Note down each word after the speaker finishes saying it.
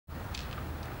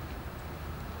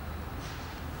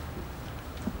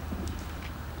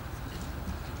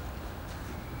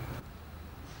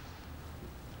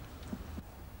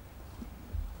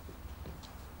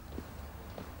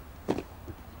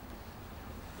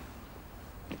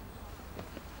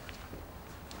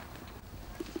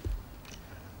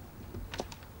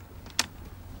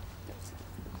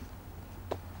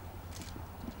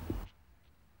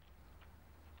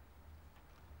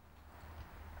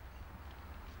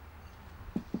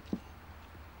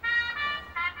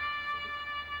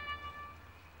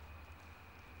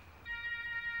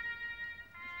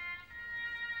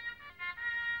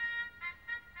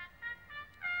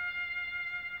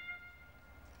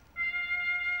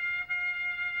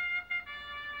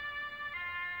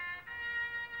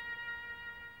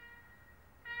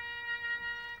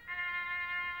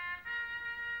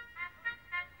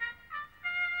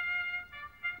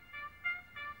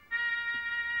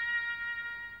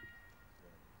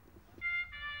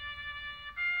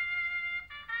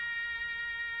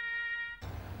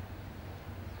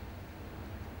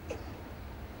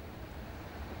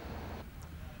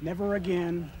Never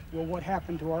again will what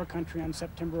happened to our country on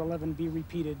September 11 be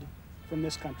repeated from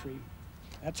this country.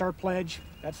 That's our pledge.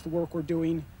 That's the work we're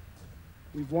doing.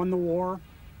 We've won the war.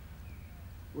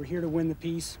 We're here to win the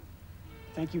peace.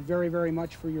 Thank you very, very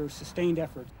much for your sustained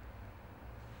effort.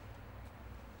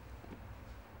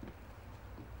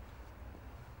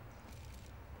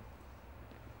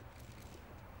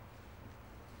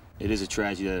 It is a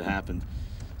tragedy that it happened,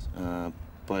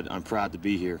 but I'm proud to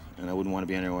be here, and I wouldn't want to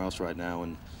be anywhere else right now.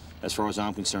 And as far as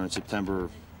I'm concerned, September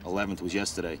 11th was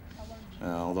yesterday,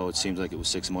 although it seems like it was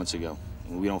 6 months ago.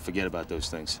 And we don't forget about those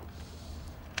things.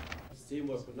 And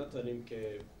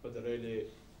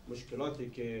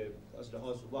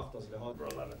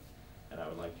I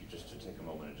would like you just to take a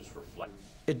moment and just reflect.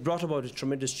 It brought about a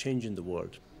tremendous change in the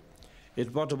world.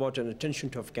 It brought about an attention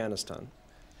to Afghanistan,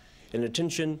 an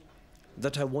attention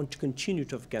that I want to continue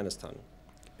to Afghanistan.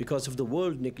 Because if the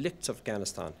world neglects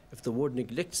Afghanistan, if the world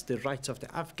neglects the rights of the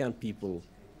Afghan people,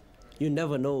 you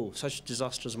never know, such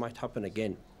disasters might happen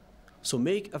again. So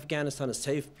make Afghanistan a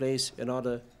safe place in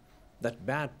order that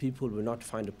bad people will not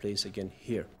find a place again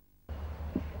here.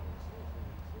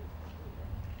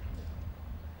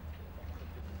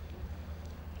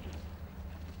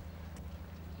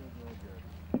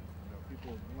 A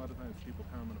lot of times people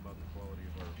comment about the quality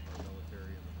of our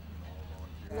military and all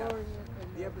volunteers.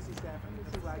 The embassy staff and the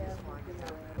flag is flying. Okay,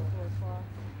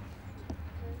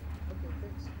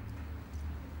 thanks.